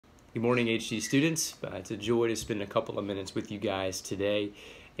Good morning, HD students. It's a joy to spend a couple of minutes with you guys today.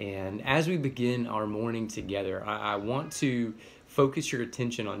 And as we begin our morning together, I want to focus your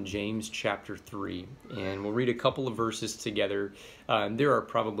attention on James chapter 3. And we'll read a couple of verses together. There are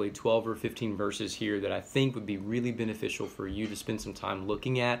probably 12 or 15 verses here that I think would be really beneficial for you to spend some time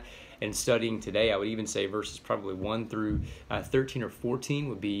looking at and studying today. I would even say verses probably 1 through 13 or 14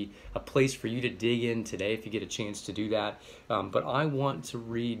 would be a place for you to dig in today if you get a chance to do that. But I want to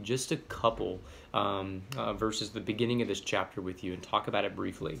read just a couple verses at the beginning of this chapter with you and talk about it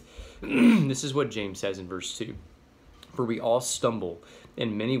briefly. This is what James says in verse 2. For we all stumble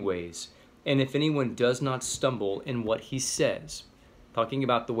in many ways, and if anyone does not stumble in what he says, talking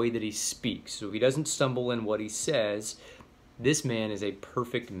about the way that he speaks, so he doesn't stumble in what he says, this man is a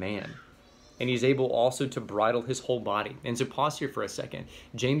perfect man, and he's able also to bridle his whole body. And so pause here for a second.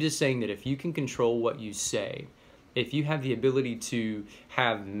 James is saying that if you can control what you say, if you have the ability to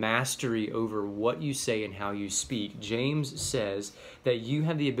have mastery over what you say and how you speak, James says that you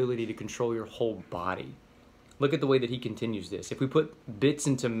have the ability to control your whole body. Look at the way that he continues this. If we put bits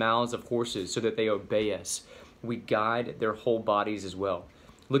into mouths of horses so that they obey us, we guide their whole bodies as well.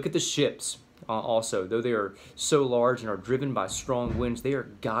 Look at the ships also. Though they are so large and are driven by strong winds, they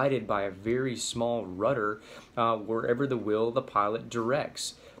are guided by a very small rudder wherever the will of the pilot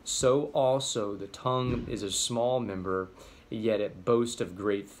directs. So also the tongue is a small member, yet it boasts of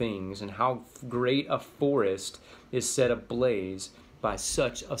great things. And how great a forest is set ablaze by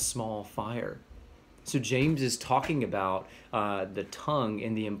such a small fire. So James is talking about the tongue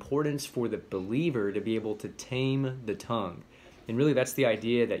and the importance for the believer to be able to tame the tongue. And really that's the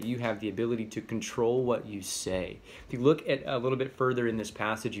idea that you have the ability to control what you say. If you look at a little bit further in this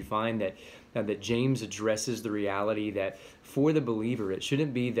passage, you find that James addresses the reality that for the believer, it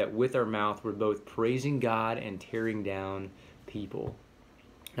shouldn't be that with our mouth we're both praising God and tearing down people.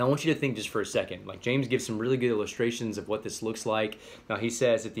 Now I want you to think just for a second. Like James gives some really good illustrations of what this looks like. Now he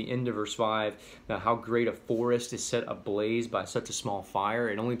says at the end of verse 5, now how great a forest is set ablaze by such a small fire.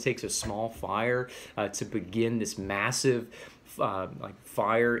 It only takes a small fire to begin this massive like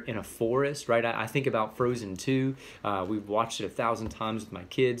fire in a forest, right? I think about Frozen 2. We've watched it 1,000 times with my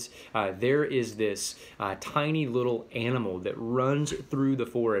kids. There is this tiny little animal that runs through the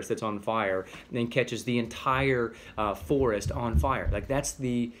forest that's on fire and then catches the entire forest on fire. Like that's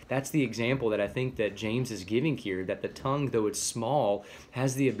the example that I think that James is giving here, that the tongue, though it's small,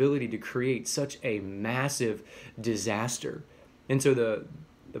 has the ability to create such a massive disaster. And so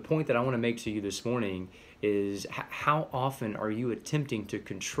the point that I want to make to you this morning is how often are you attempting to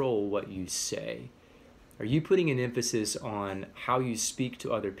control what you say? Are you putting an emphasis on how you speak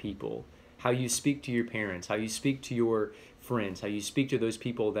to other people, how you speak to your parents, how you speak to your friends, how you speak to those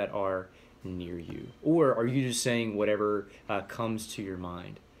people that are near you? Or are you just saying whatever comes to your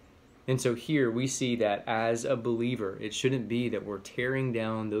mind? And so here we see that as a believer, it shouldn't be that we're tearing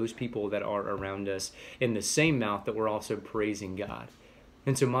down those people that are around us in the same mouth that we're also praising God.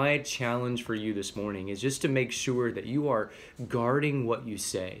 And so my challenge for you this morning is just to make sure that you are guarding what you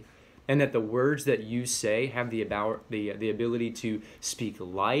say and that the words that you say have the ability to speak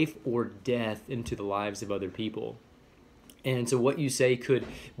life or death into the lives of other people. And so what you say could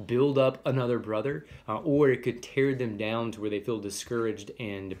build up another brother or it could tear them down to where they feel discouraged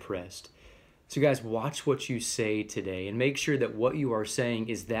and depressed. So guys, watch what you say today and make sure that what you are saying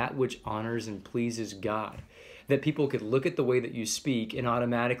is that which honors and pleases God. That people could look at the way that you speak and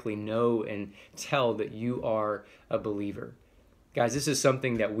automatically know and tell that you are a believer. Guys, this is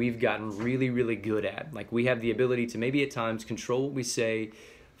something that we've gotten really, really good at. Like we have the ability to maybe at times control what we say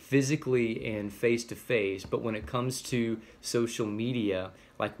physically and face to face, but when it comes to social media,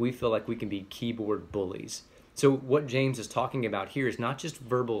 like we feel like we can be keyboard bullies. So what James is talking about here is not just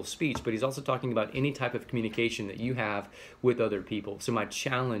verbal speech, but he's also talking about any type of communication that you have with other people. So my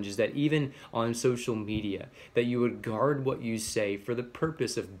challenge is that even on social media, that you would guard what you say for the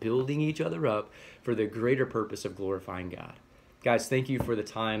purpose of building each other up, for the greater purpose of glorifying God. Guys, thank you for the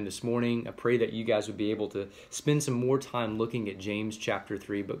time this morning. I pray that you guys would be able to spend some more time looking at James chapter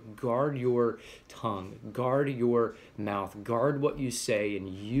 3, but guard your tongue, guard your mouth, guard what you say, and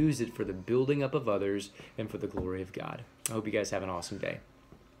use it for the building up of others and for the glory of God. I hope you guys have an awesome day.